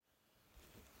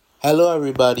Hello,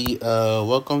 everybody.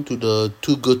 Welcome to the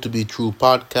Too Good to Be True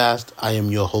podcast. I am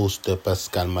your host,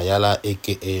 Pascal Mayala,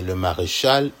 aka Le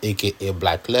Maréchal, aka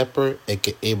Black Leopard,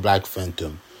 aka Black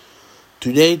Phantom.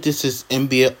 Today, this is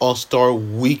NBA All Star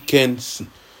weekend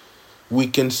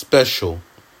special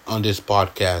on this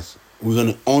podcast. We're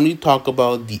gonna only talk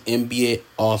about the NBA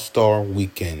All Star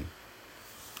weekend.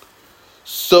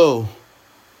 So,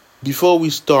 before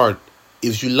we start,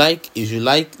 if you like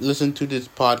listen to this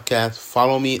podcast,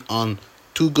 follow me on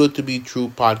Too Good to Be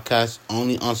True podcast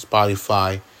only on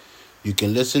Spotify. You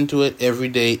can listen to it every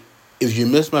day. If you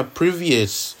missed my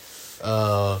previous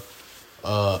episode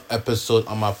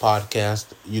on my podcast,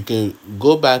 you can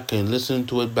go back and listen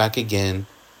to it back again,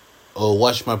 or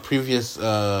watch my previous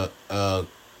episode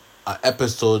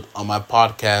on my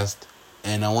podcast.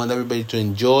 And I want everybody to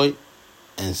enjoy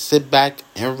and sit back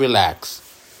and relax.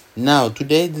 Now,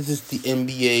 today, this is the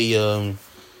NBA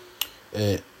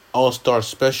All-Star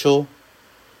Special.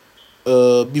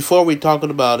 Before we talking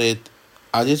about it,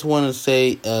 I just want to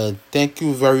say thank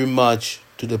you very much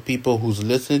to the people who's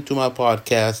listening to my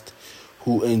podcast,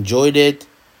 who enjoyed it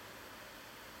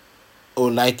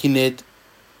or liking it.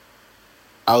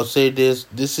 I'll say this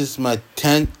is my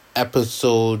 10th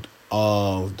episode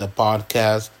of the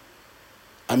podcast.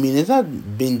 I mean, it's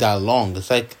not been that long. It's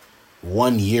like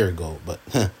 1 year ago, but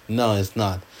no, it's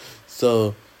not.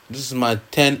 So this is my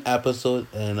 10th episode,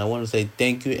 and I want to say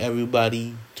thank you,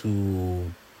 everybody,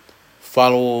 to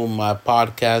follow my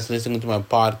podcast, listening to my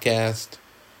podcast,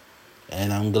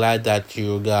 and I'm glad that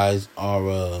you guys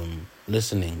are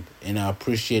listening, and I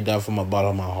appreciate that from the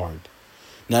bottom of my heart.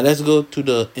 Now let's go to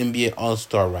the NBA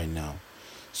All-Star right now.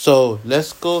 So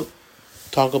let's go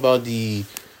talk about the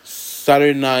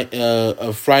Friday night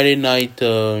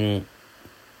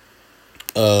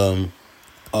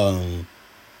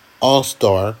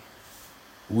All-Star.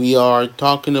 We are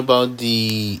talking about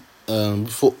the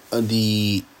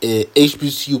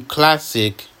HBCU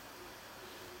Classic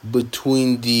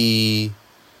between the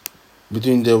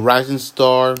Rising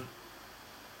Star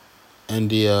and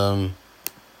the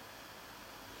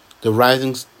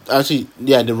Rising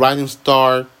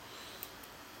Star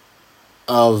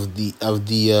of the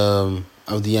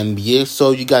NBA.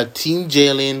 So you got Team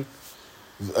Jalen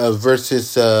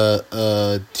versus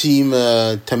Team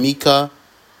Tamika.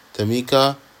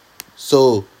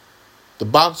 So the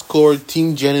box score,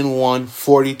 Team Jalen won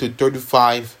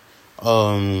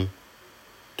 40-35,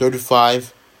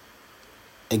 35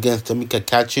 against Tamika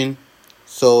Catchin.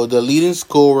 So the leading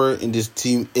scorer in this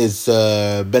team is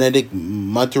Benedict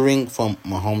Muttering from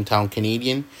my hometown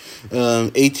Canadian.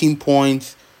 18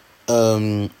 points.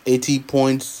 18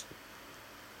 points.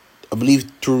 I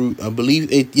believe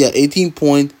 18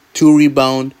 point, 2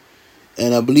 rebound,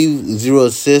 and I believe 0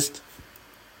 assist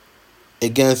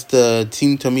against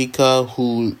Team Tamika,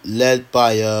 who led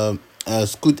by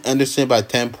Scoot Anderson by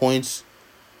 10 points.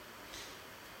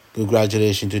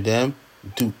 Congratulations to them.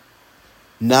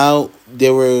 Now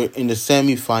they were in the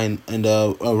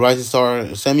Rising Star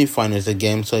semifinals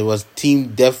again. So it was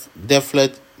Team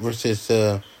Deflet versus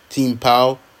Team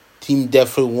Pow. Team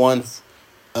Deflet won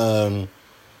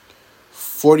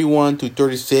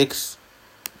 41-36,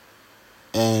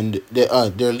 and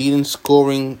their leading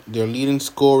scoring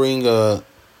is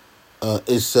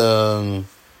Mac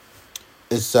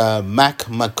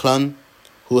McClung,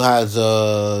 who has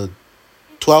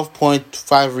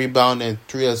 12.5 rebound and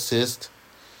 3 assists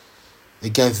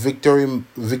against Victor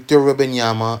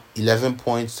Wembanyama, 11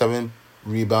 points, 7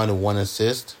 rebound and 1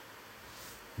 assist.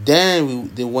 Then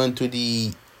they went to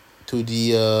the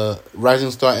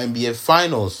Rising Star NBA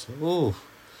Finals. Ooh.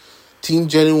 Team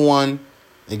Jalen won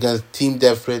against Team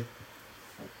Deflet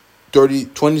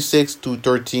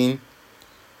 26-13.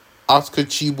 Oscar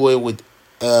Chiboy with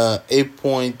 8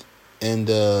 points and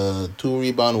 2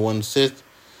 rebound, 1 assist.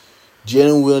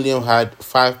 Jalen Williams had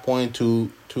 5.2,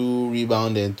 2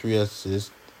 rebound and 3 assists.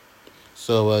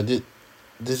 So this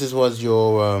was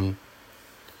your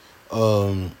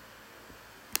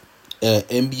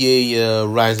NBA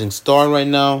Rising Star right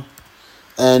now.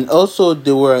 And also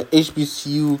there were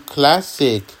HBCU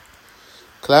Classic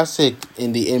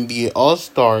in the NBA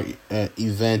All-Star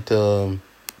event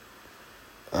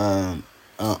on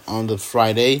the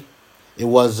Friday. It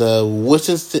was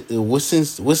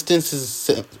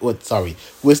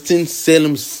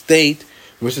Winston-Salem State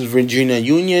versus Virginia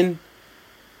Union,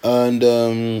 and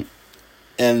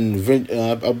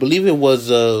I believe it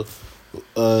was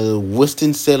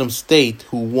Winston-Salem State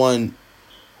who won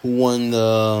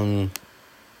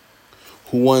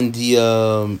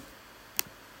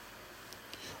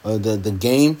the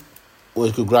game. Well,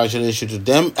 congratulations to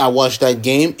them. I watched that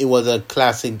game. It was a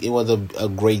classic. It was a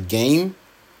great game.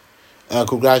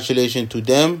 Congratulations to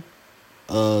them.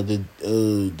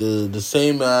 The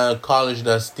same college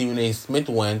that Stephen A. Smith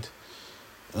went.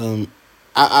 Um,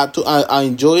 I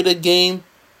enjoyed the game.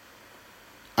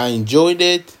 I enjoyed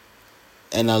it,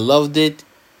 and I loved it.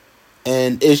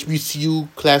 And HBCU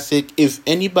classic. If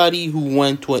anybody who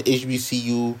went to an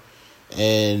HBCU,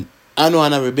 and I know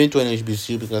I've never been to an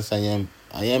HBCU because I am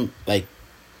like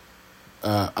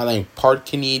I like part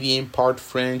Canadian, part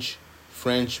French,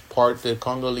 part the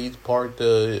Congolese, part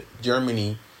the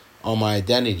Germany on my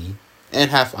identity,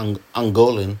 and half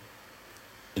Angolan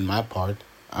in my part.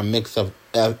 I mix up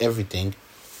everything.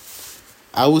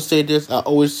 I would say this: I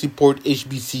always support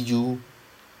HBCU,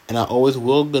 and I always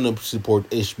will gonna support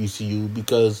HBCU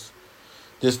because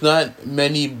there's not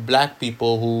many black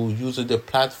people who use the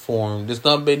platform. There's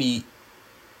not many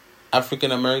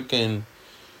African American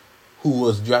who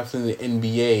was drafted in the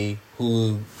NBA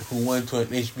who went to an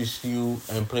HBCU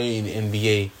and played in the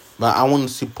NBA. But I want to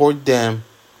support them,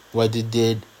 what they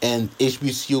did, and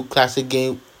HBCU classic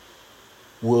game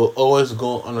will always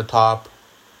go on the top.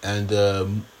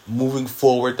 And moving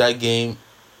forward, that game,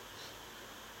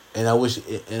 and I wish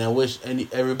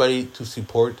everybody to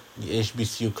support the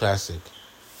HBCU classic.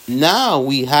 Now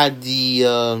we had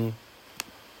the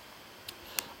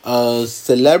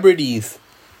celebrity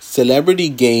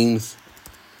games,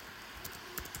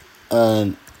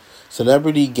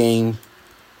 celebrity game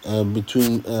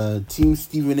between Team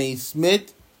Stephen A.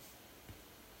 Smith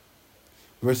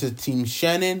versus Team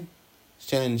Shannon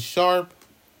Sharp.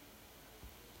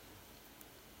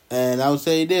 And I would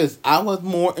say this: I was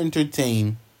more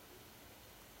entertained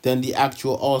than the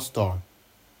actual All-Star.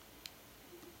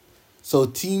 So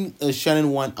Team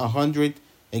Shannon won 100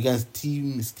 against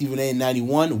Team Stephen A.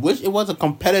 91, which it was a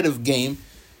competitive game,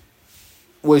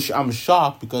 which I'm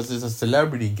shocked because it's a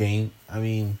celebrity game. I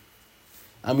mean,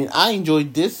 I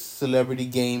enjoyed this celebrity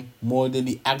game more than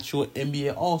the actual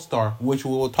NBA All-Star, which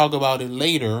we will talk about it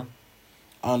later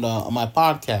on my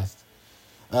podcast.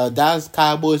 Dallas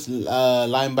Cowboys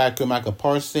linebacker Michael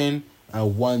Parsons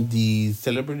won the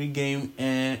celebrity game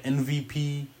and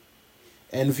MVP.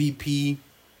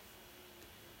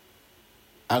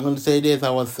 I'm gonna say this.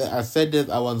 I said this.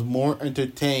 I was more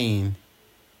entertained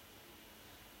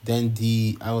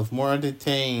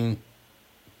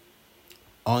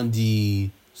on the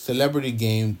celebrity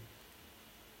game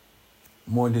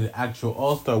more than the actual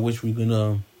All-Star, which we're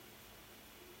gonna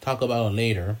talk about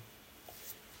later.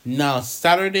 Now,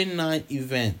 Saturday night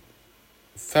event.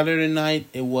 Saturday night,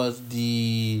 it was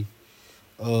the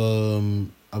I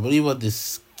believe it was the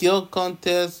skill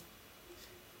contest,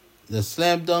 the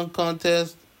slam dunk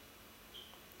contest,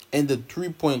 and the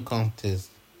 3-point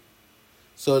contest.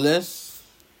 So let's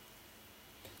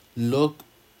look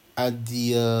at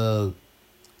the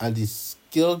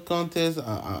skill contest.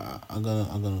 I'm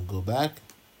gonna go back.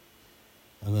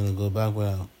 I'm gonna go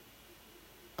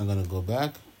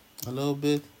back a little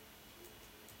bit,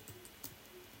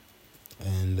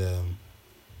 and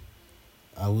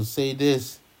I would say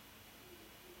this: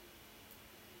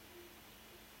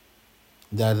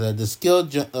 that the skill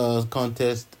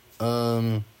contest,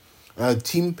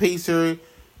 Team Pacer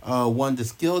won the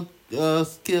skill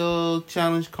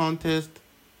challenge contest,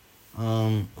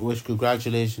 which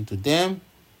congratulations to them.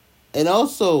 And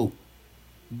also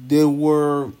there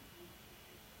were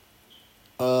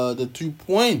the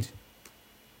 3-point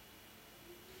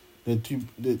the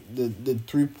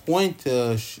 3-point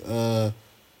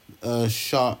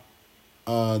shot,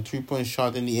 3-point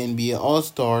shot in the NBA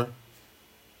All-Star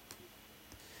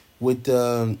with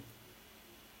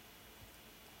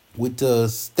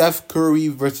Steph Curry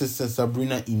versus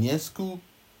Sabrina Ionescu,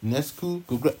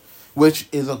 which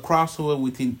is a crossover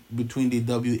between the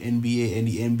WNBA and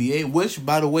the NBA. Which,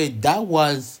 by the way, that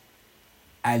was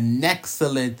an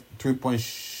excellent 3-point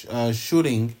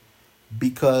shooting,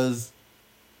 because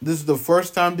this is the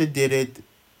first time they did it,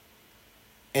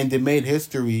 and they made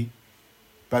history.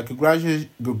 But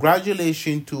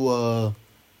congratulations to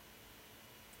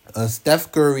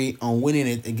Steph Curry on winning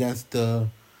it against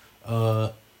Sabrina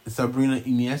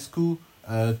Ionescu,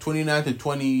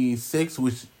 29-26,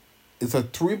 which is a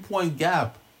 3-point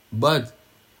gap. But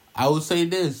I would say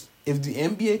this: if the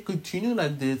NBA continue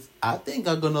like this, I think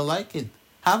I'm gonna like it.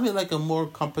 Having like a more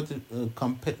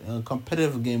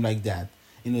competitive game like that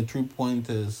in a 3-point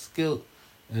skill,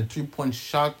 in a 3-point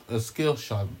shot, a skill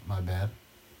shot. My bad.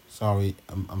 Sorry,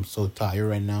 I'm so tired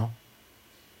right now.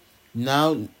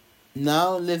 Now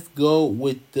let's go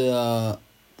with the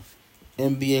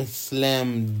NBA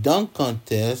Slam Dunk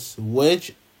Contest,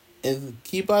 which is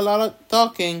keep a lot of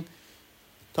talking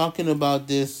talking, about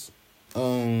this.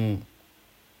 I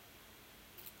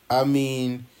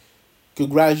mean, 100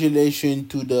 Congratulations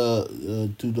to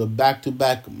the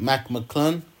back-to-back Mac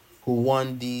McClung, who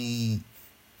won the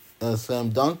slam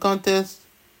dunk contest.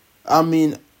 I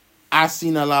mean, I've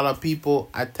seen a lot of people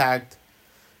attack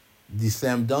the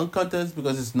slam dunk contest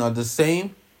because it's not the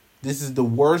same. This is the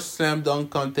worst slam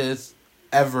dunk contest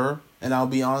ever, and I'll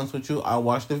be honest with you. I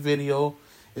watched the video.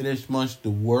 It is much the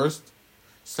worst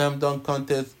slam dunk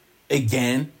contest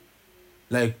again,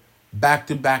 like back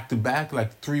to back to back,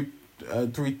 like three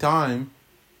time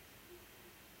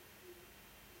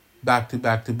back to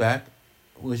back to back,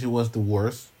 which was the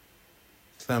worst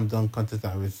slam dunk contest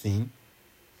I've ever seen.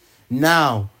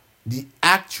 Now, the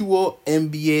actual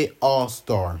NBA All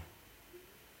Star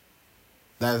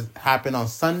that happened on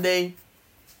Sunday.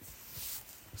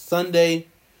 Between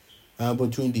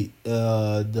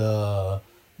the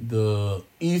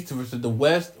East versus the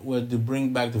West, where they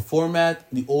bring back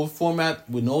the old format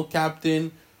with no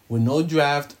captain, with no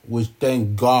draft. Which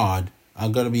thank God,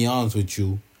 I'm gonna be honest with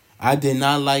you, I did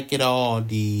not like it all.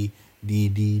 The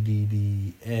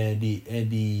NBA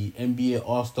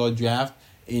All Star draft,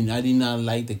 and I did not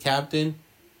like the captain.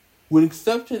 With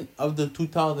exception of the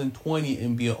 2020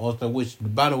 NBA All Star, which,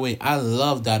 by the way, I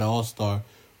love that All Star.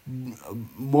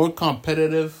 More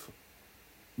competitive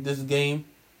this game.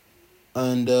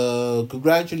 And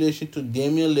congratulations to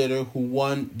Damian Lillard, who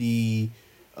won the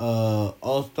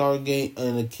All Star game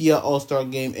and the Kia All Star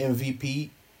game MVP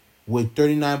with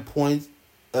 39 points,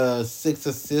 6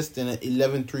 assists, and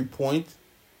 11 3-points.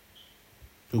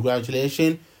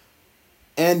 Congratulations.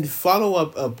 And follow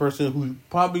up a person who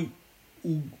probably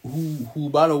who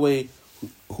by the way,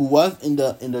 who was in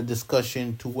the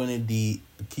discussion to winning the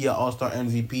Kia All Star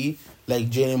MVP, like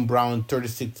Jaylen Brown,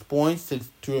 36 points, 6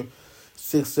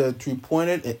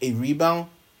 3-pointer, and 8 rebound.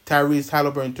 Tyrese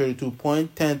Halliburton, 32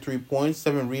 points, 10 3-points,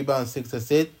 7 rebounds, 6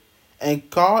 assists. And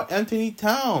Karl Anthony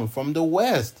Towns from the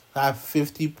West had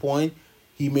 50 points.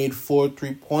 He made 4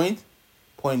 3-point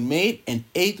made and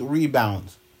 8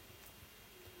 rebounds.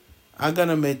 I'm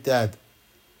gonna admit that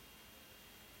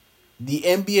the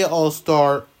NBA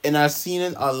All-Star, and I've seen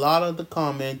it a lot of the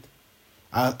comment.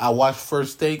 I watched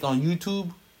First Take on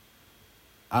YouTube.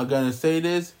 I'm gonna say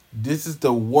this. This is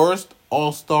the worst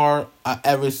All-Star I've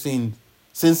ever seen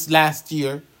since last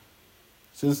year.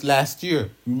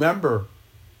 Remember,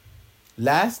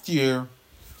 last year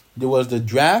there was the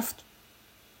draft.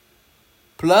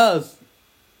 Plus,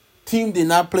 team did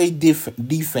not play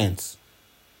defense.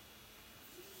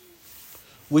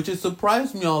 Which has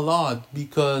surprised me a lot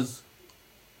because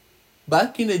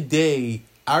back in the day,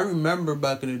 I remember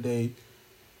back in the day,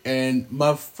 and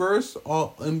my first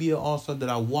NBA All-Star that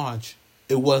I watched,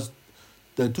 it was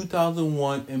the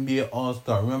 2001 NBA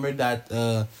All-Star. Remember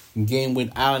that game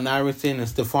with Allen Iverson and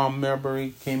Stephon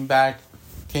Marbury came back,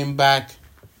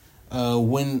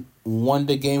 won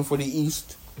the game for the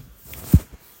East.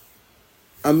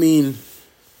 I mean,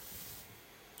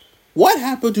 what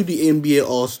happened to the NBA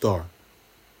All-Star?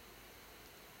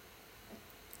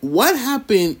 What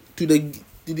happened to the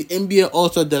NBA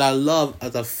All-Star that I love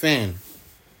as a fan?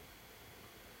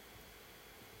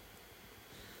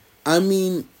 I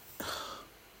mean,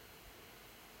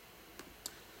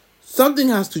 something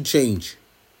has to change.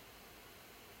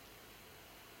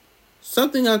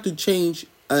 Something has to change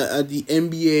at the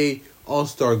NBA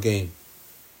All-Star game,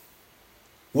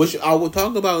 which I will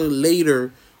talk about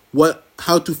later.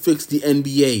 How to fix the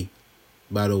NBA,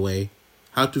 by the way,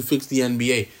 how to fix the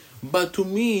NBA. But to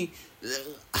me,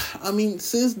 I mean,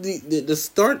 since the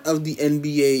start of the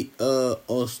NBA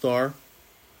All-Star,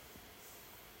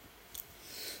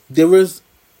 there was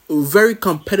a very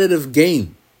competitive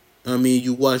game. I mean,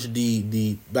 you watch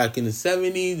the back in the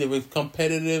 70s, there was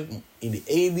competitive in the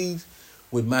 80s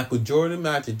with Michael Jordan,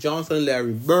 Magic Johnson,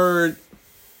 Larry Bird,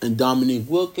 and Dominique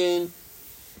Wilkins.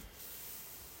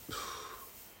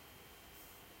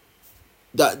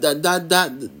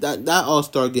 That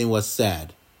All-Star game was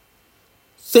sad.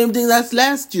 Same thing that's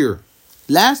last year.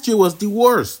 Last year was the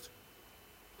worst.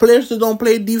 Players don't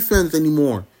play defense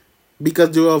anymore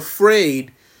because they're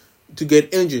afraid to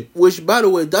get injured. Which, by the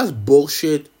way, that's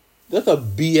bullshit. That's a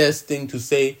BS thing to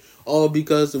say. Oh,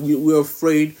 because we're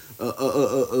afraid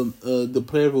the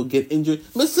player will get injured.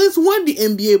 But since when the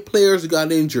NBA players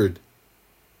got injured?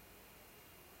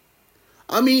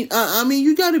 I mean,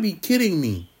 you got to be kidding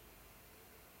me.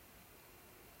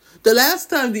 The last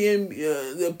time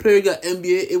the player got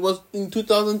NBA, it was in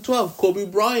 2012, Kobe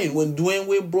Bryant, when Dwayne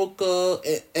Wade broke.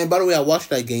 And by the way, I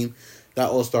watched that game, that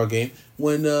All-Star game,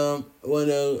 when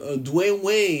Dwayne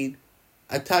Wade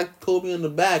attacked Kobe on the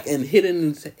back and hit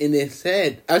him in his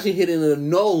head, actually hit him in the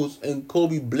nose, and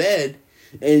Kobe bled.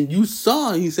 And you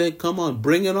saw, he said, "Come on,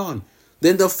 bring it on."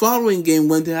 Then the following game,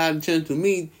 when they had a chance to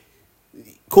meet,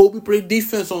 Kobe played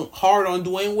defense hard on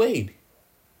Dwayne Wade.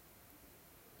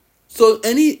 So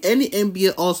any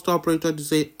NBA All-Star player tried to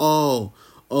say,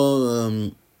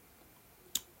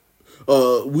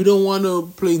 we don't want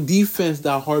to play defense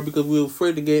that hard because we're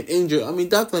afraid to get injured. I mean,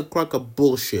 that's a crock of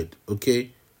bullshit,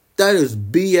 okay? That is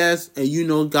BS, and you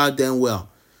know goddamn well.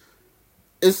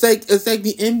 It's like the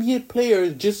NBA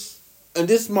players just in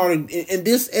this modern in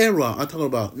this era I'm talking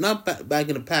about, not back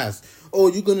in the past. Oh,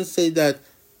 you're gonna say that,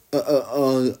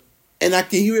 and I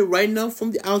can hear it right now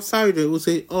from the outsider. It will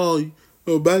say,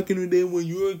 back in the day when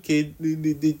you were a kid,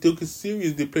 they took it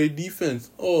serious. They played defense.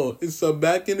 Oh, it's a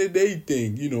back in the day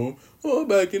thing, you know. Oh,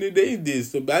 back in the day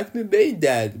this, back in the day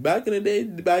that, back in the day.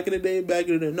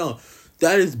 No,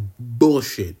 that is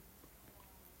bullshit.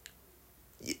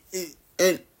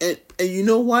 And you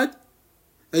know what?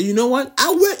 I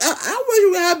wish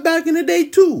we had back in the day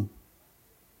too.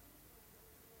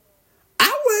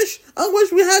 I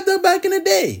wish we had that back in the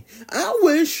day. I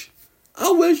wish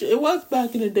it was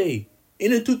back in the day.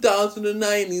 In the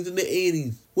 2090s and the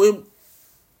 80s. When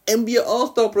NBA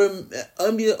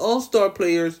All-Star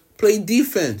players played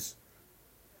defense.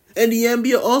 And the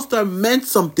NBA All-Star meant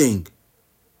something.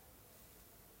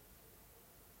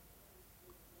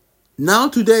 Now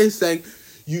today it's like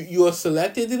you are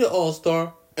selected to the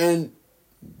All-Star, and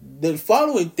the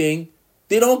following thing,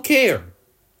 they don't care.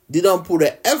 They don't put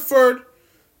an effort.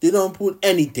 They don't put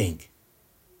anything.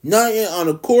 Not on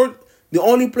the court. The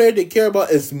only player they care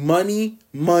about is money,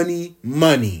 money,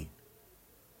 money.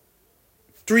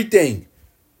 Three things.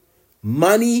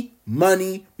 Money,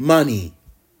 money, money.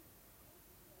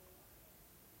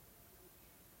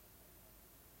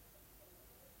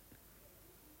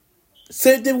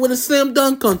 Same thing with a slam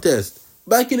dunk contest.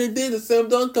 Back in the day, the slam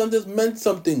dunk contest meant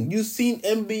something. You seen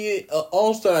NBA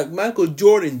All-Star like Michael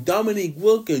Jordan, Dominique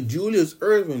Wilkins, Julius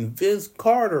Erving, Vince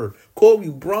Carter, Kobe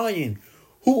Bryant,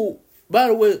 who, by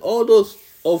the way, all those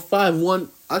all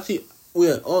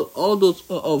those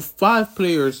five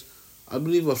players, I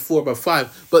believe it was 4 but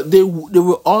 5, but they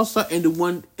were All-Star in the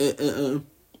one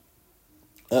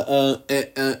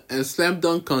slam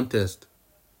dunk contest.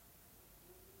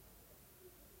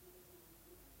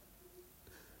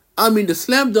 I mean, the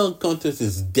slam dunk contest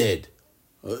is dead.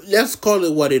 Let's call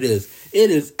it what it is. It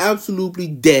is absolutely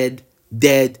dead,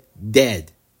 dead,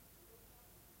 dead.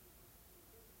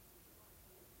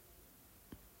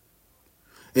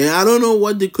 And I don't know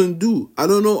what they can do. I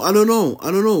don't know.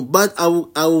 But I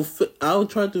will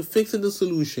try to fix it. The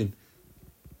solution.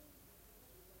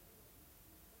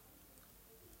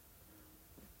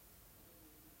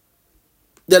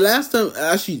 The last time,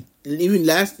 actually, even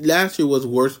last year was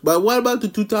worse. But what about the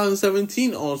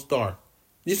 2017 All-Star?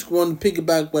 Just want to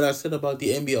piggyback what I said about the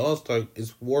NBA All-Star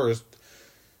is worst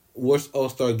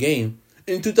All-Star game.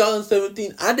 In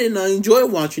 2017, I did not enjoy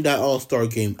watching that All-Star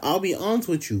game. I'll be honest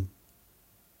with you.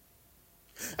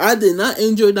 I did not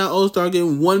enjoy that All-Star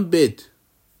game one bit.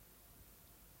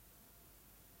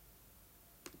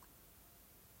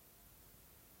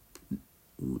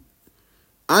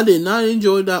 I did not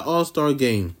enjoy that All-Star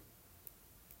game.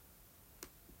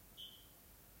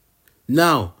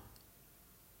 Now,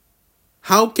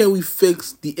 how can we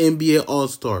fix the NBA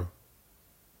All-Star?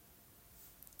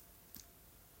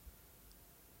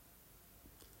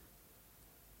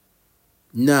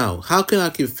 Now, how can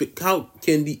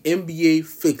the NBA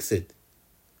fix it?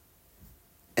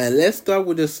 And let's start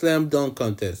with the slam dunk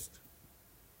contest.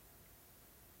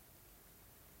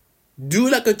 Do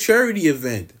like a charity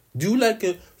event. Do like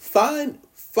a fine.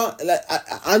 Like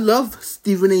I love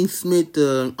Stephen A. Smith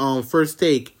First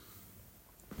Take,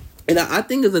 and I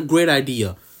think it's a great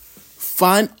idea.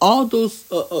 Find all those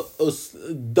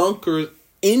dunkers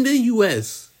in the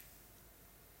U.S.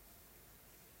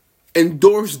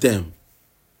 Endorse them.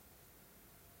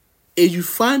 If you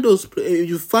find those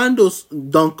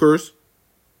dunkers,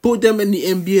 put them in the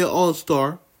NBA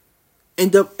All-Star,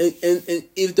 and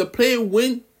if the player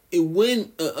win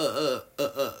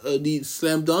the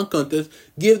slam dunk contest,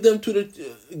 give them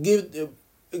the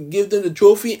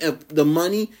trophy and the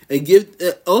money, and give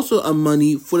also a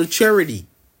money for the charity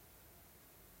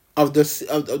of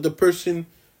the person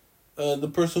who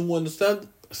won the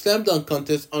slam dunk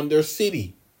contest on their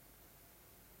city.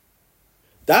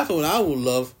 That's what I would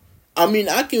love. I mean,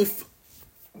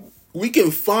 we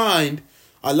can find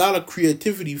a lot of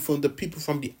creativity from the people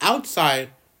from the outside,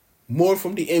 more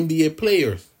from the NBA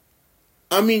players.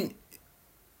 I mean,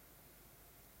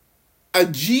 a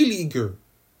G Leaguer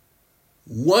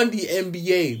won the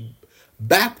NBA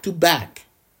back to back.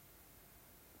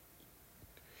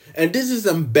 And this is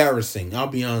embarrassing, I'll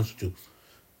be honest with you.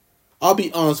 I'll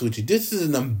be honest with you. This is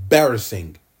an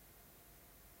embarrassing.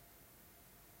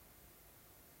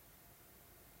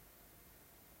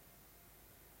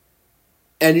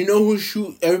 And you know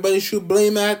who everybody should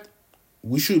blame at?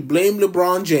 We should blame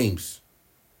LeBron James.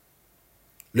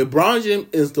 LeBron James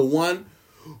is the one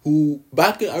who,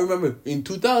 I remember in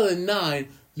 2009,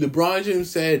 LeBron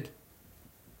James said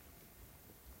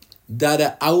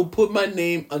that I will put my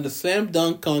name on the slam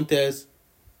dunk contest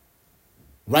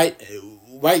right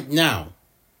now.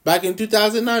 Back in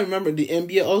 2009, remember the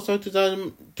NBA All-Star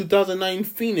 2009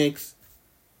 Phoenix,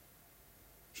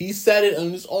 he said it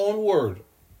in his own word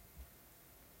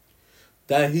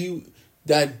that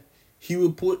he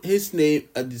would put his name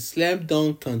at the slam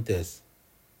dunk contest.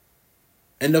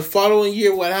 And the following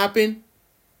year, what happened?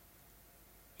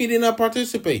 He did not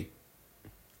participate.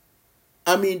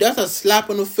 I mean, that's a slap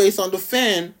in the face on the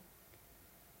fan.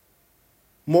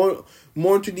 More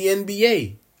to the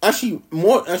NBA. Actually,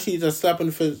 it's a slap in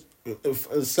the face.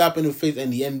 A slap in the face in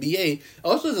the NBA.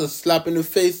 Also, it's a slap in the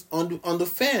face on the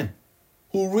fan,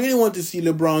 who really want to see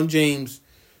LeBron James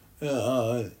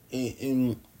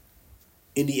in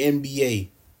the NBA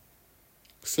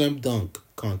slam dunk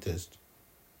contest.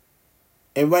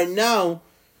 And right now,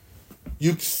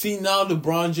 you see now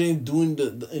LeBron James doing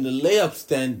in the layup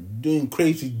stand, doing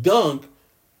crazy dunk.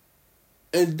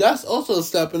 And that's also a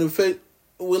slap in the face.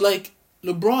 We're like,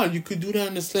 LeBron, you could do that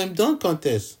in the slam dunk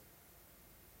contest.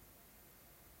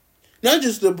 Not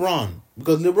just LeBron,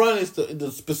 because LeBron is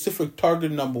the specific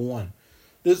target number one.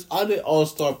 There's other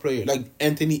all-star players like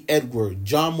Anthony Edwards,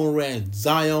 John Morant,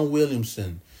 Zion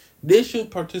Williamson. They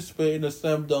should participate in the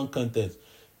slam dunk contest.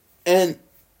 And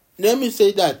let me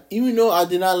say that even though I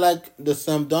did not like the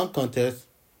slam dunk contest,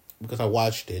 because I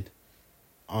watched it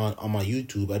on my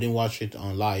YouTube, I didn't watch it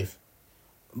on live.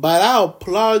 But I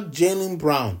applaud Jaylen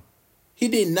Brown. He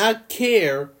did not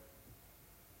care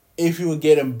if he would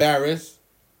get embarrassed.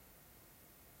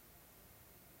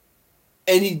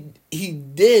 And he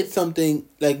did something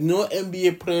like no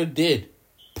NBA player did.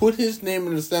 Put his name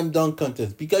in the slam dunk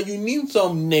contest. Because you need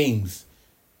some names.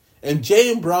 And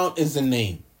Jaylen Brown is a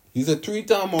name. He's a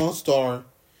 3-time All-Star.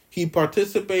 He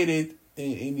participated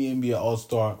in the NBA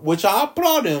All-Star, which I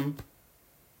applaud him.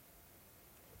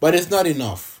 But it's not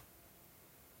enough.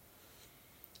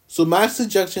 So my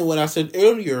suggestion, when I said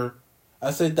earlier,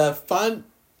 I said that find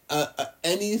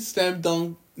any slam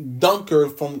dunker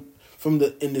from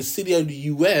in the city of the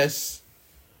U.S.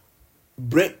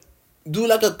 Do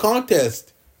like a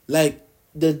contest. Like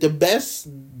the best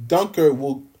dunker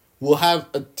will have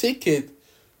a ticket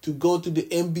to go to the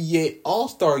NBA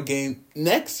All-Star game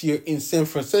next year in San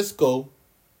Francisco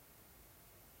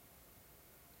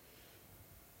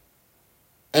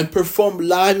and perform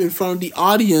live in front of the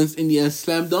audience in the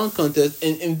slam dunk contest.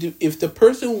 And if the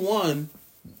person won,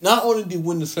 not only did they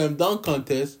win the slam dunk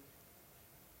contest,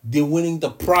 they're winning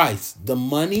the prize, the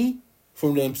money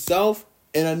from themselves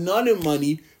and another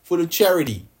money for the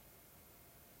charity.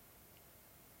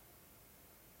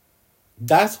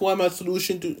 That's why my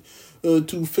solution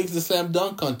to fix the slam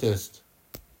dunk contest.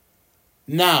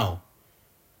 Now,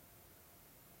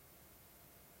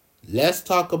 let's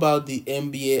talk about the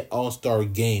NBA All-Star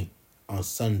game on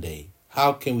Sunday.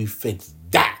 How can we fix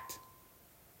that?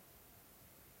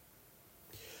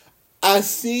 I've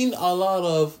seen a lot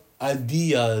of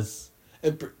ideas,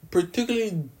 and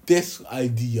particularly this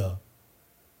idea,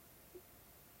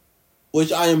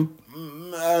 which I am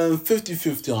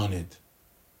 50-50 on it,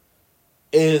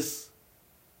 is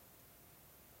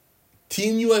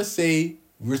Team USA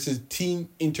versus Team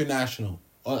International.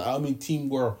 Team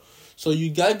World. So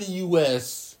you got the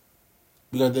US,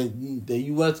 because the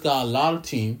US got a lot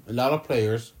of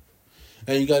players.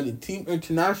 And you got the Team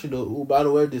International, who, by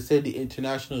the way, they said the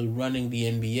International is running the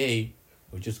NBA,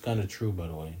 which is kind of true, by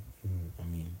the way. I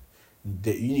mean,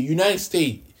 the United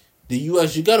States, the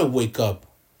US, you got to wake up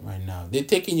right now. They're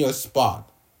taking your spot.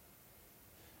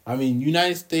 I mean,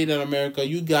 United States and America,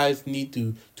 you guys need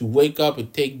to wake up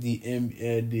and take the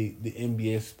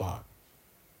NBA spot.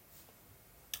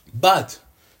 But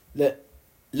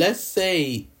let's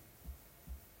say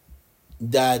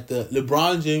that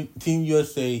LeBron James, Team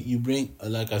USA, you bring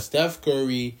like a Steph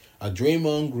Curry, a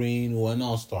Draymond Green, who an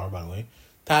all-star, by the way,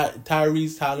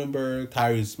 Tyrese Halliburton,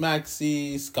 Tyrese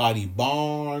Maxey, Scotty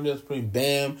Barnes, let's bring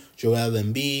Bam, Joel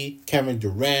Embiid, Kevin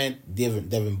Durant,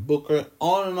 Devin Booker,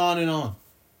 on and on and on.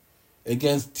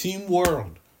 Against Team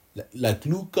World, like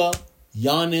Luka,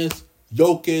 Giannis,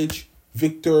 Jokic,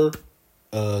 Victor,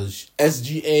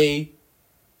 SGA,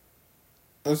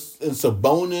 and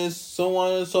Sabonis, so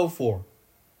on and so forth.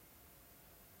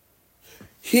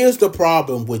 Here's the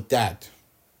problem with that.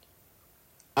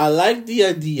 I like the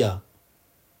idea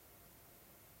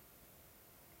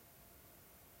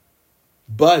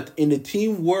But in the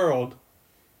team world,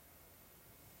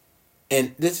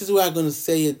 and this is where I'm going to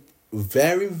say it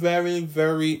very, very,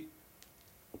 very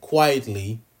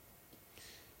quietly,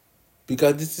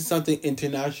 because this is something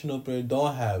international players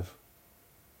don't have.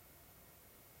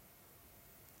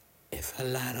 It's a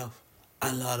lot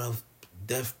of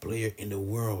deaf player in the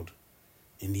world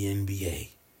in the NBA.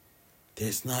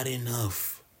 There's not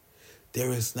enough.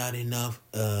 There is not enough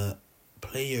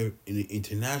player in the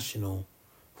international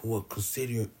who are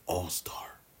considered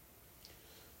all-star.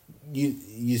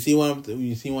 You see what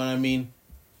I mean?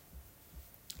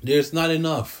 There's not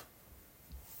enough.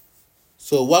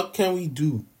 So what can we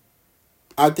do?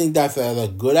 I think that's a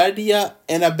good idea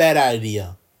and a bad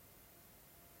idea.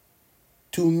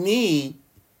 To me,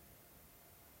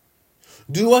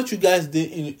 do what you guys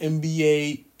did in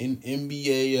NBA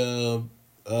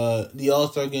the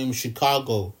All-Star game in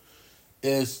Chicago.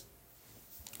 Is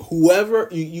whoever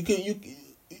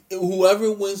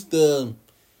whoever wins the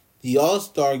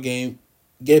All-Star game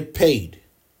get paid.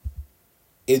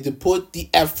 If they put the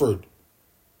effort.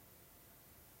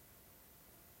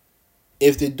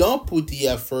 If they don't put the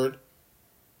effort,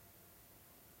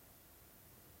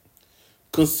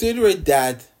 consider it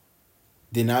that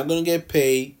they're not going to get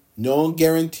paid. No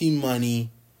guarantee money.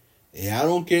 And I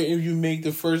don't care if you make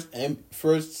the first,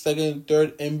 second, and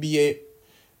third NBA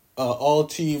all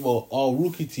team or all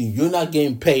rookie team. You're not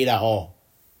getting paid at all.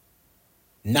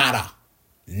 Nada.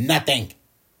 Nothing.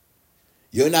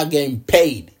 You're not getting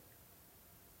paid.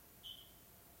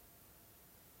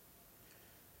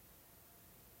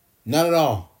 Not at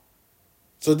all.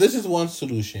 So this is one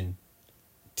solution.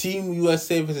 Team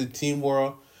USA versus Team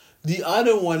World. The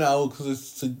other one I would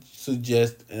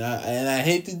suggest, and I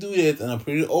hate to do this, and I'm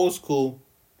pretty old school.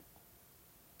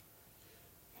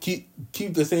 Keep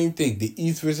the same thing. The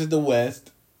East versus the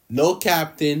West. No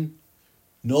captain.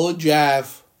 No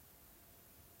draft.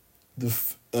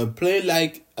 Play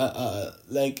like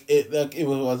it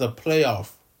was a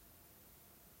playoff.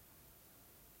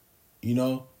 You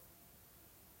know.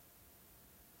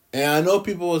 And I know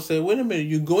people will say, "Wait a minute,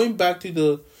 you're going back to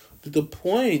the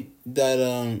point that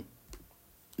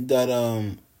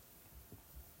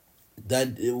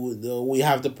we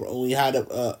had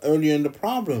earlier in the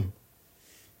problem."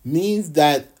 Means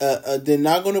that they're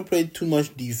not going to play too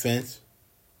much defense.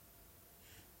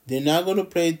 They're not going to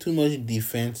play too much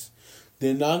defense.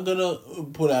 They're not going to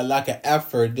put a lack of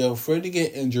effort. They're afraid to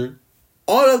get injured.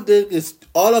 All of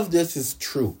this is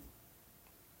true.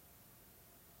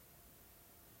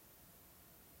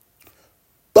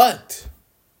 But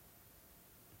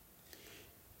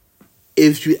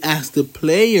if you ask the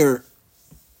player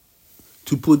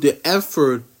to put the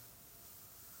effort,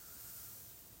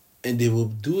 and they will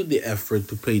do the effort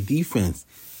to play defense.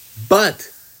 But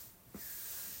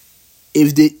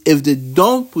if they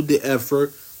don't put the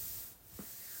effort,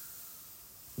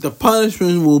 the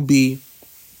punishment will be,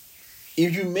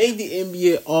 if you make the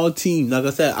NBA all team, like I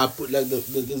said, I put like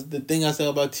the thing I said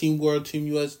about Team World, Team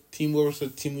US, Team World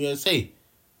versus Team USA.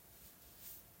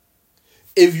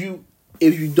 If you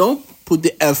don't put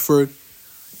the effort,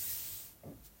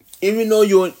 even though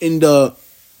you're in the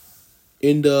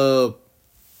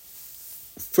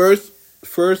first,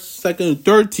 second, and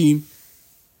third team,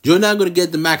 you're not gonna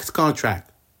get the max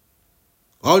contract.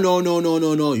 Oh no!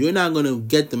 You're not gonna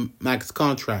get the max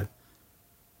contract.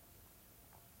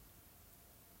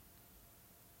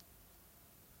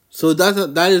 So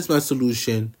that is my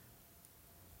solution.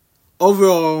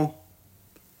 Overall,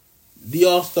 the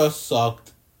All-Star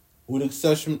sucked, with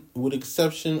exception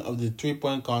of the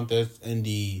 3-point contest and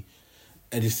the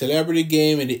celebrity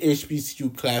game and the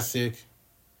HBCU Classic.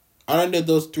 Other than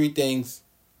those three things,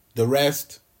 the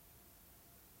rest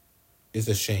is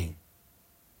a shame.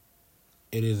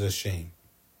 It is a shame.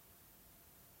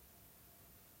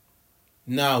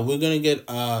 Now we're gonna get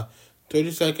a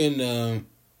 30-second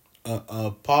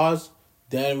pause.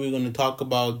 Then we're gonna talk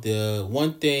about the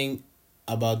one thing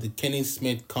about the Kenny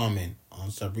Smith comment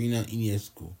on Sabrina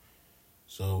Ionescu.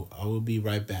 So I will be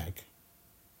right back.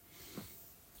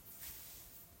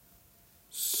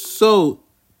 So,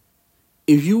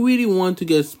 if you really want to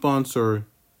get sponsored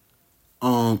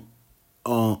or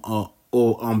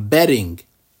on betting,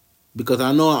 because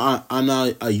I know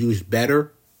I use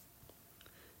better,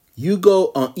 you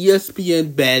go on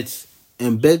ESPN Bets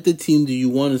and bet the team that you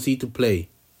want to see to play.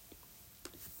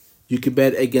 You can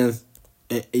bet against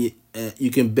the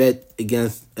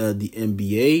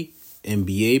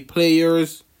NBA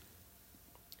players,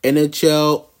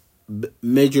 NHL,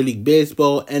 Major League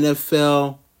Baseball,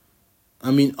 NFL. I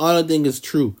mean, all of them is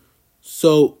true.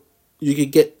 So you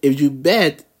can get, if you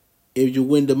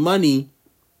win the money,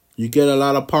 you get a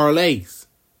lot of parlays.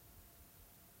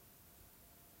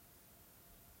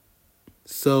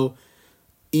 So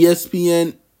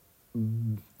ESPN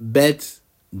bets,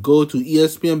 go to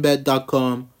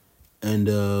espnbet.com and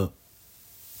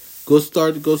go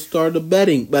start the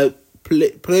betting, but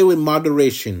play with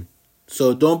moderation.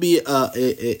 So don't be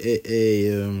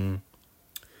addictive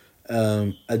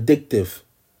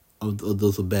of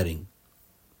those betting.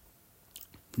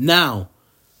 Now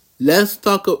let's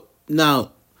talk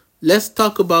about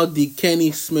the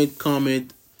Kenny Smith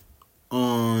comment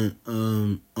on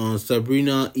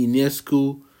Sabrina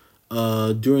Ionescu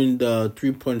during the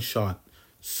 3-point shot.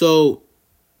 So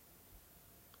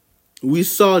we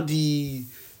saw the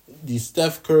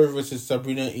Steph Curry versus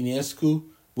Sabrina Ionescu,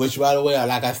 which, by the way,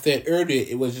 like I said earlier,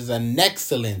 it was just an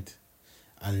excellent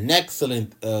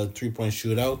 3-point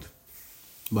shootout,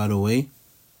 by the way.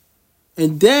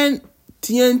 And then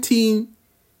TNT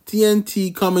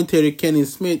commentator Kenny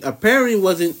Smith apparently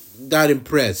wasn't that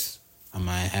impressed, I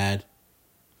might add.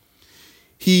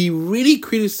 He really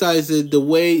criticized the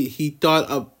way he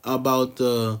thought about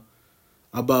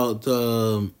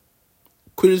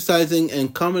criticizing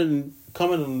and commenting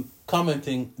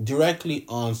directly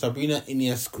on Sabrina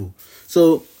Ionescu.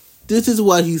 So this is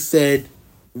what he said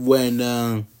when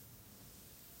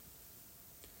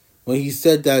he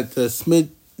said that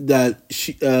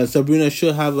Sabrina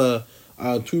should have a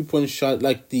 3-point shot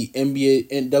like the NBA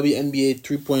and WNBA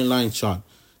 3-point line shot.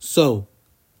 So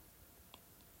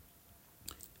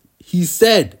he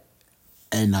said,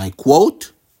 and I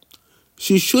quote,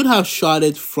 "She should have shot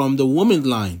it from the women's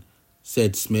line,"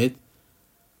 said Smith.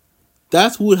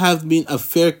 "That would have been a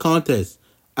fair contest.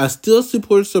 I still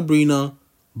support Sabrina,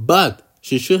 but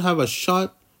she should have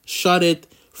shot it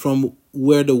from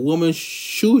where the woman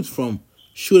shoot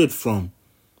it from."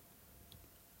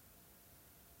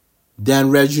 Then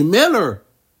Reggie Miller,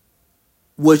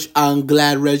 which I'm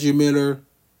glad Reggie Miller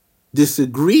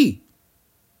disagreed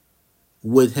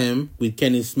with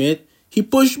Kenny Smith, he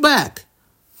pushed back.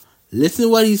 Listen to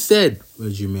what he said,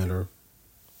 Reggie Miller.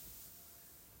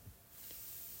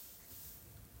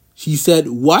 He said,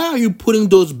 "Why are you putting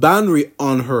those boundaries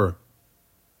on her?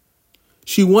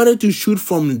 She wanted to shoot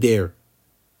from there."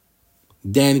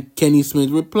 Then Kenny Smith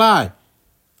replied,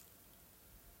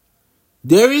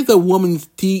 "There is a woman's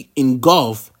tee in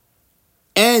golf,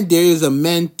 and there is a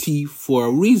men's tee for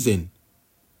a reason."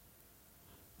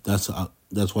 That's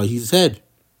what he said.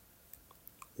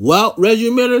 Well, Reggie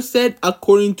Miller said,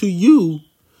 according to you,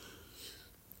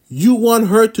 you want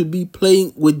her to be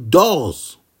playing with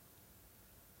dolls.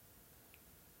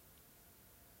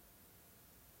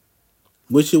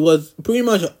 Which was pretty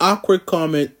much an awkward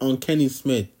comment on Kenny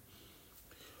Smith.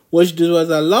 Which there was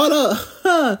a lot of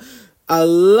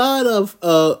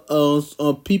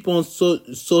people on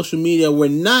social media were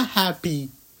not happy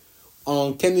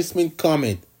on Kenny Smith's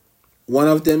comment. One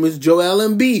of them is Joel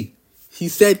Embiid. He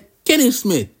said, "Kenny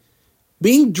Smith,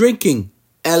 being drinking,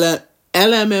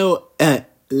 LML,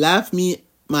 laugh my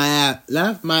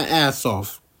ass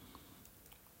off."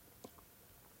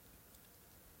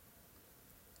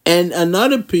 And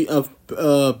another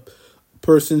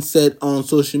person said on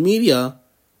social media,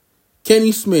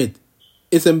 "Kenny Smith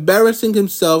is embarrassing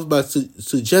himself by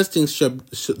suggesting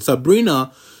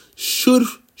Sabrina should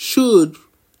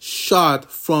shot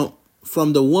from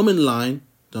the woman line."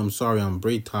 I'm sorry, I'm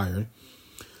very tired.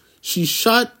 "She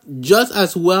shot just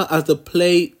as well as the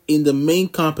play in the main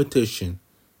competition."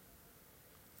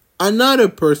 Another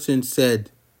person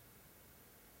said,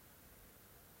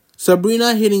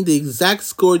 "Sabrina hitting the exact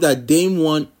score that Dame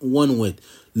won with,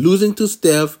 losing to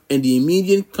Steph, and the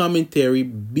immediate commentary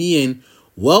being,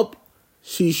 well,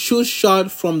 she should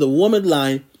shot from the woman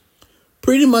line,"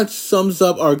 pretty much sums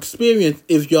up our experience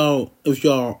if y'all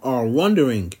are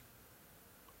wondering.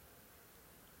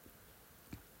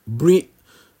 Brina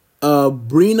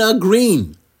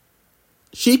Green,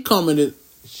 she tweeted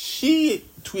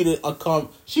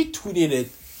it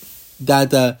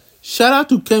that shout out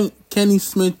to Kenny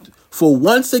Smith for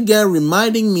once again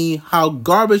reminding me how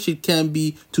garbage it can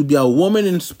be to be a woman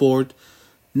in sport.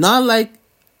 Not like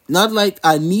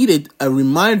I needed a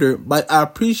reminder, but I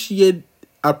appreciated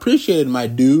my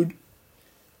dude.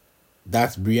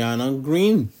 That's Brianna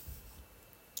Green.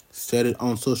 Said it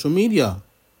on social media.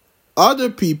 Other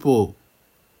people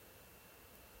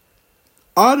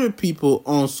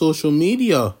on social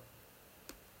media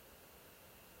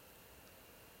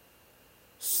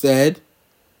said,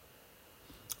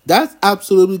 "That's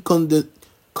absolutely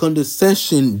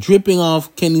condescension dripping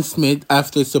off Kenny Smith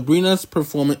after Sabrina's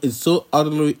performance is so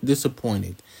utterly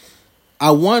disappointed.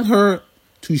 I want her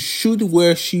to shoot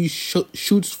where she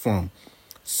shoots from.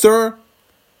 Sir,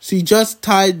 she just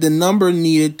tied the number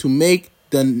needed to make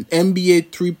the NBA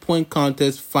 3-point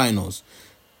contest finals.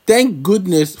 Thank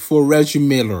goodness for Reggie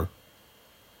Miller.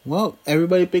 Well,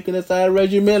 everybody picking a side of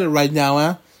Reggie Miller right now,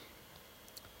 huh?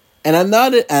 And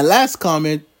last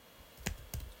comment,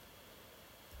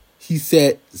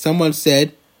 someone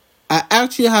said, I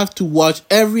actually have to watch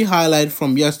every highlight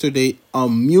from yesterday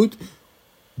on mute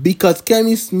because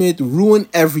Kenny Smith ruined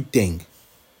everything.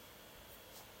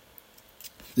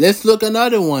 Let's look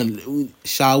another one,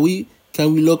 shall we?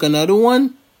 Can we look another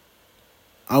one?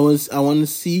 I want to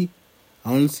see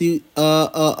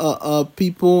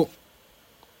people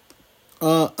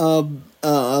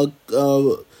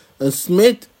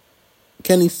Smith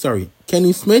Kenny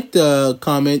Smith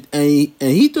comment, and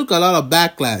he took a lot of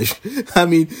backlash. I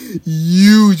mean,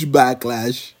 huge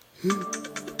backlash.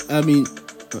 I mean,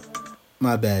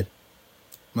 my bad.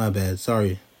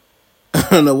 Sorry. I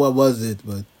don't know what was it,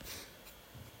 but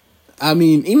I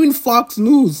mean, even Fox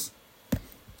News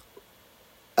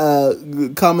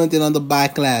commented on the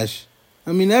backlash.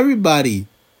 I mean, everybody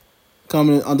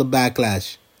commented on the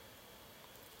backlash.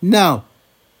 Now,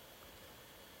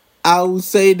 I will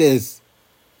say this.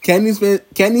 Kenny Smith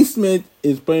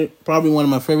is probably one of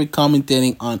my favorite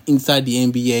commentating on Inside the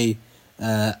NBA.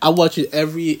 I watch it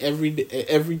every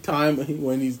time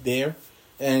when he's there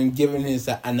and giving his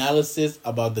analysis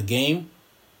about the game,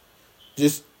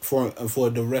 just for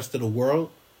the rest of the world.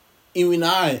 Even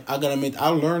I gotta admit, I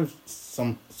learned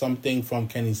something from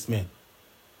Kenny Smith.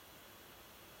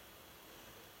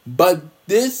 But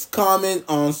this comment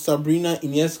on Sabrina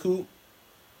Ionescu,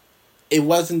 it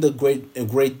wasn't a great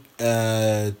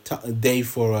day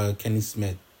for Kenny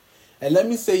Smith. And let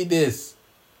me say this.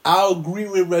 I agree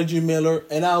with Reggie Miller,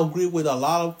 and I agree with a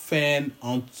lot of fans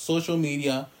on social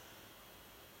media.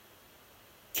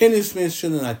 Kenny Smith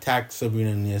shouldn't attack Sabrina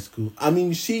Ionescu. I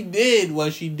mean, she did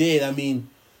what she did. I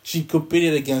mean, she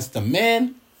competed against a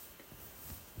man,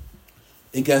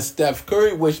 against Steph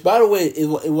Curry, which, by the way, it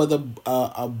was a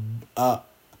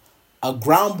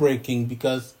groundbreaking,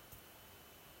 because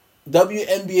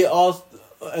WNBA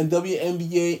and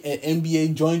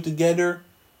NBA joined together.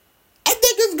 I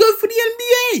think it's good for the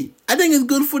NBA. I think it's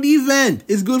good for the event.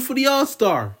 It's good for the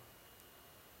All-Star.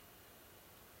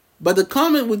 But the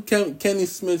comment with Kenny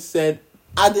Smith said,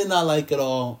 I did not like it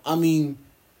all. I mean,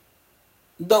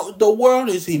 the world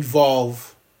is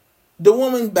evolved. The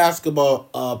women's basketball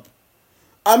up.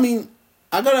 I mean,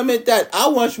 I gotta admit that I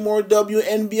watch more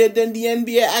WNBA than the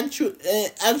NBA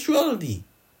actuality.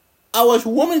 I watch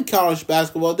women college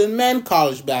basketball than men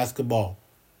college basketball.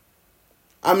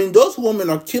 I mean, those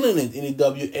women are killing it in the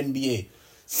WNBA.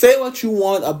 Say what you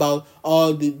want about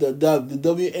the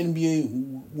WNBA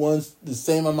wants the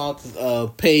same amount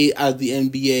of pay as the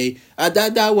NBA.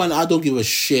 That one, I don't give a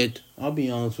shit. I'll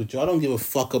be honest with you. I don't give a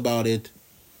fuck about it.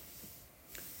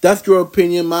 That's your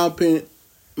opinion. My opinion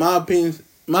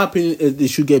is they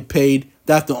should get paid.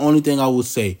 That's the only thing I will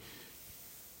say.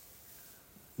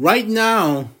 Right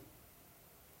now,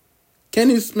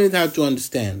 Kenny Smith had to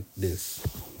understand this.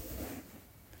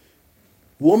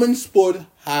 Women's sport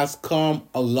has come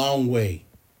a long way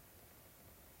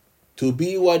to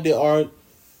be what they are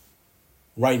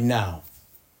right now.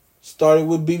 Started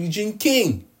with Billie Jean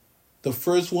King, the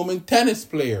first woman tennis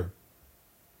player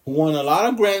who won a lot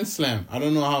of Grand Slam. I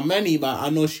don't know how many, but I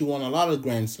know she won a lot of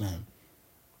Grand Slam.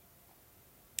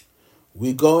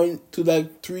 We're going to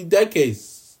like 3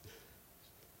 decades.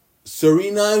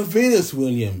 Serena and Venus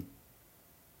Williams.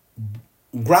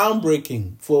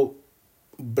 Groundbreaking for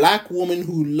black women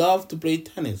who love to play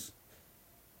tennis.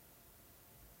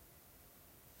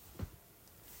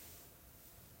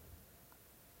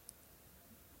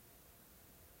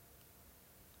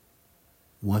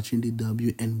 Watching the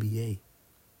WNBA.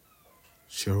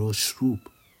 Cheryl Stroop.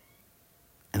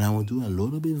 And I will do a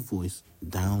little bit of voice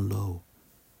down low.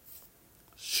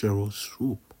 Cheryl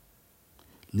Stroop.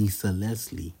 Lisa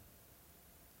Leslie.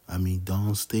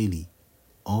 Dawn Staley.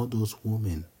 All those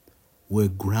women were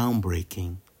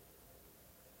groundbreaking,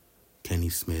 Kenny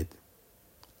Smith,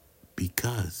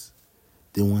 because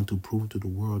they want to prove to the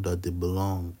world that they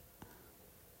belong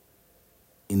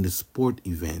in the sport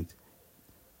event,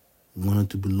 wanted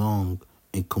to belong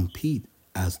and compete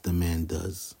as the man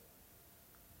does.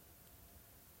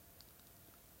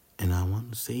 And I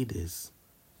want to say this,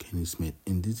 Kenny Smith,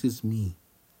 and this is me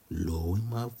lowering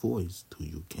my voice to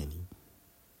you, Kenny,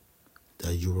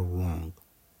 that you were wrong.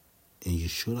 And you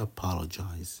should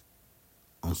apologize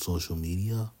on social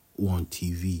media or on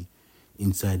TV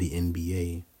inside the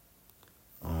NBA.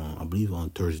 I believe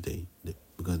on Thursday,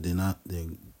 because they have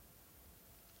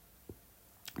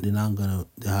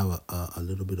a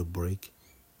little bit of break,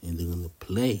 and they're gonna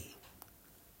play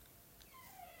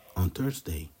on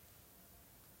Thursday.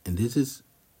 And this is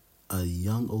a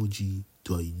young OG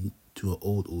to an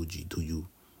old OG, to you.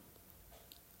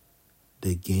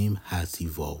 The game has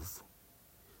evolved.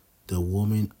 The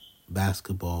women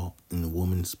basketball and the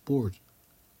women's sport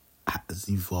has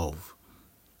evolved.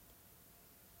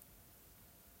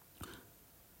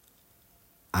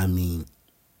 I mean,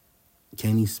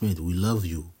 Kenny Smith, we love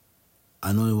you.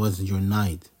 I know it wasn't your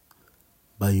night,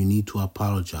 but you need to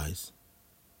apologize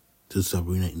to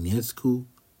Sabrina Ionescu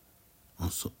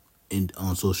on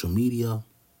social media,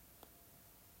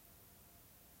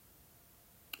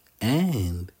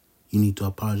 and you need to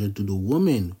apologize to the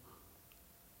women,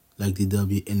 like the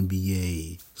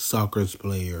WNBA, soccer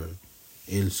player,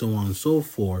 and so on and so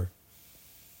forth,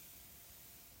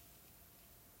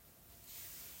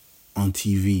 on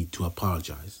TV to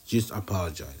apologize. Just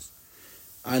apologize.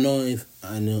 I know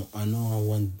I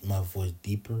want my voice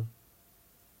deeper,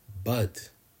 but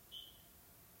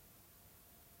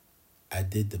I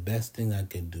did the best thing I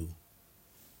could do.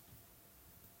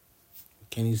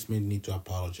 Kenny Smith need to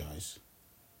apologize.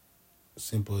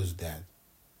 Simple as that.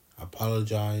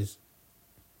 Apologize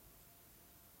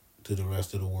to the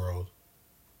rest of the world.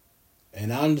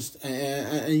 And I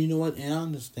understand, and you know what? And I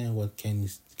understand what Kenny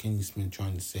Smith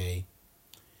trying to say.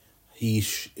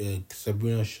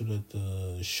 Sabrina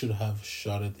should have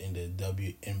shot it in the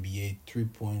WNBA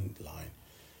 3-point line,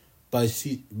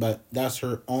 but that's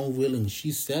her own willing.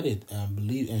 She said it, I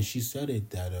believe, and she said it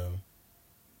that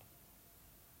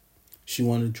she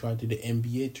wanted to try to the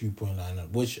NBA 3-point line,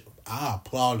 which I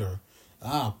applaud her.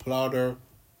 I applaud her.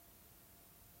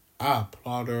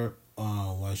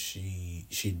 What she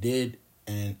did,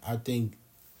 and I think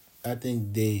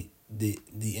the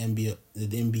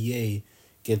NBA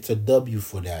gets a W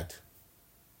for that.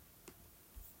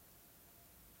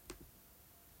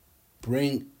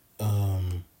 Bring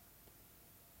the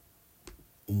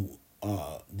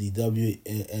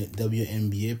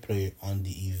WNBA player on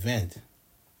the event,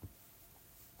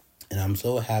 and I'm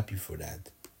so happy for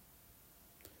that.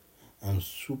 I'm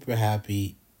super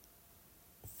happy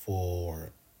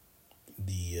for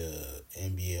the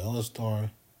NBA All-Star.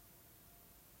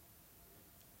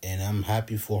 And I'm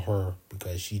happy for her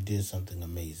because she did something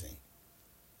amazing.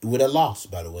 With a loss,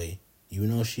 by the way. You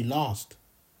know she lost.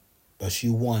 But she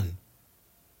won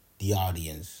the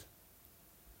audience.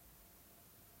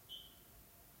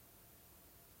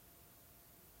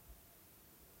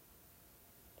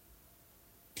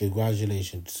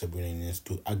 Congratulations to Sabrina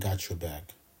Ionescu. I got your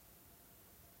back.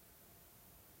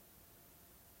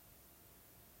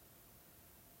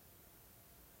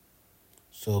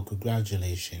 So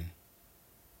congratulations,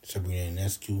 Sabrina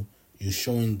Ionescu. You're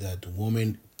showing that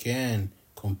women can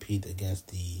compete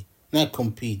against not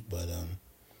compete, but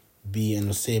be in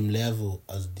the same level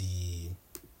as the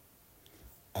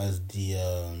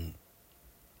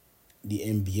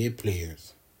NBA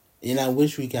players. And I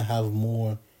wish we can have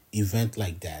more event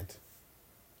like that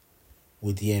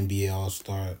with the NBA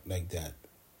All-Star like that.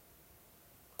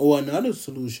 Or another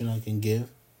solution I can give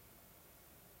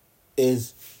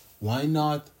is, why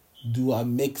not do a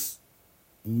mix.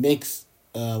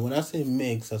 When I say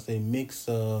mix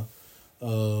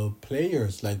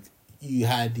players. Like, you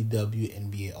had the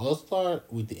WNBA All-Star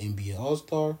with the NBA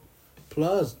All-Star,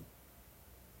 plus,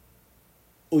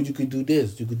 or you could do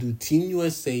this. You could do Team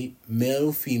USA, male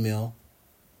or female,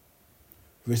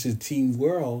 versus Team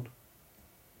World,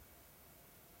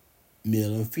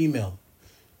 male and female.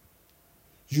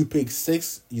 You pick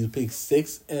six WNBA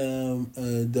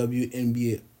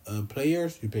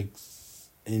players. You pick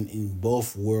in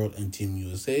both World and Team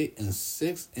USA, and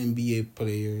 6 NBA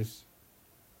players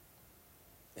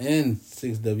and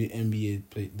 6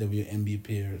 WNBA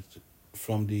players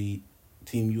from the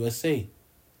Team USA.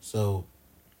 So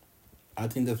I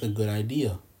think that's a good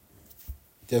idea.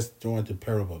 Just throwing the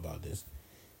parable about this.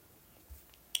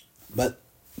 But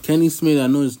Kenny Smith, I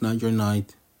know it's not your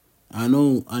night. I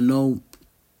know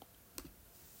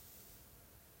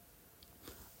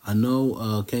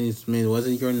Kenny Smith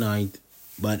wasn't your night,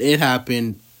 but it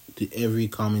happened to every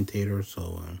commentator,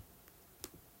 so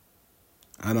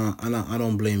I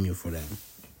don't blame you for that.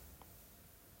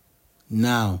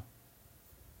 Now,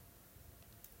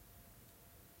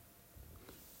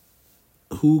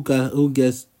 who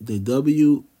gets the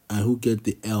W and who get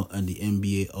the L at the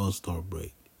NBA All-Star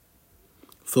break?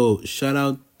 So shout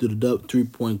out to the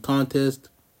 3-point contest.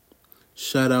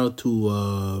 Shout out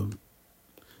to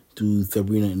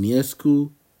Sabrina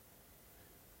Ionescu.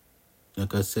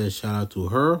 Like I said, shout out to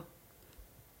her.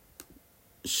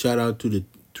 Shout out to the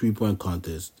 3-point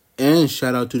contest. And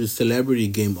shout out to the Celebrity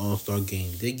Game All-Star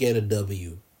Game. They get a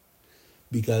W.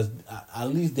 Because at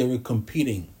least they were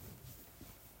competing.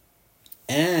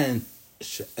 And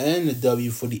And a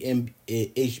W for the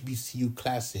HBCU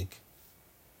Classic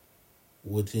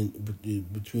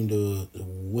between the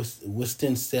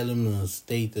Winston-Salem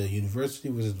State University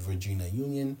versus Virginia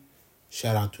Union.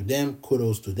 Shout out to them.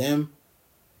 Kudos to them.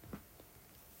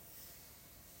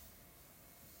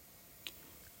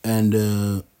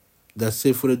 And that's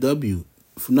it for the W.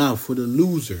 Now for the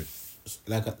losers,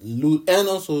 and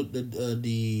also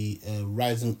the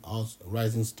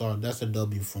rising star. That's a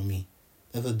W for me.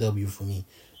 That's a W for me.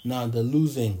 Now the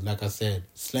losing, like I said,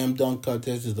 slam dunk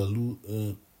contest is a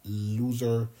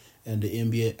loser, and the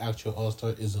NBA actual All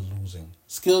Star is a losing.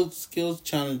 Skills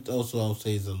challenge also I'll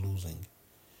say is a losing.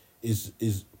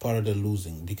 Is part of the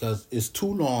losing because it's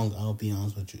too long. I'll be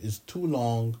honest with you, it's too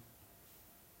long,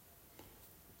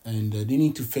 and they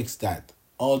need to fix that.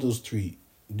 All those three,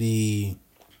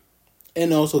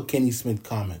 and also Kenny Smith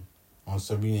comment on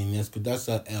Sabrina Ionescu. That's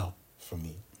a L for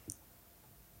me.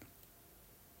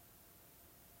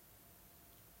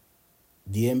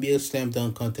 The NBA Slam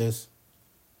Dunk Contest,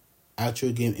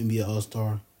 actual game NBA All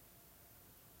Star,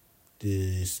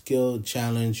 the skill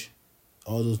challenge,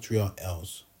 all those three are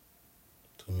L's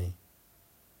to me.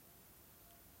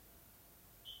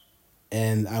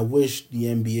 And I wish the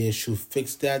NBA should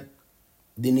fix that.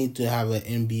 They need to have an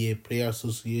NBA Player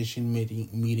Association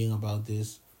meeting about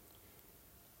this.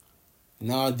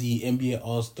 Now the NBA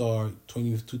All Star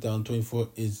 2024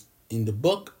 is in the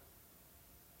book.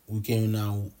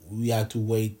 We have to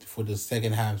wait for the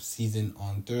second half season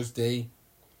on Thursday.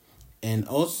 And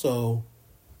also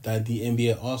that the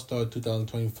NBA All Star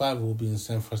 2025 will be in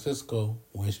San Francisco,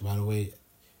 which by the way,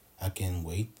 I can't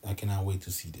wait. I cannot wait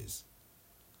to see this.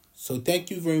 So thank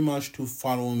you very much to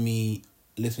following me,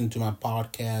 listen to my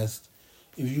podcast.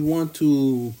 If you want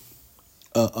to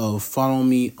follow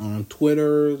me on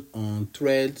Twitter, on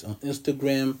Threads, on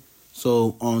Instagram.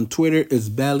 So on Twitter it's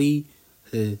Belly.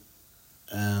 It's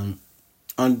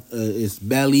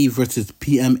Belly versus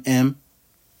PMM.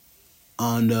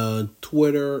 On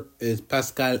Twitter is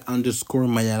Pascal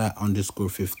 _Mayala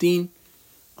 _15.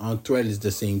 On Thread is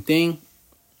the same thing.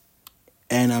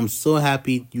 And I'm so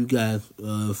happy you guys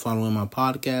following my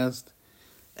podcast.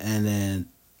 And then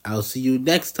I'll see you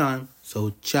next time.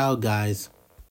 So ciao guys.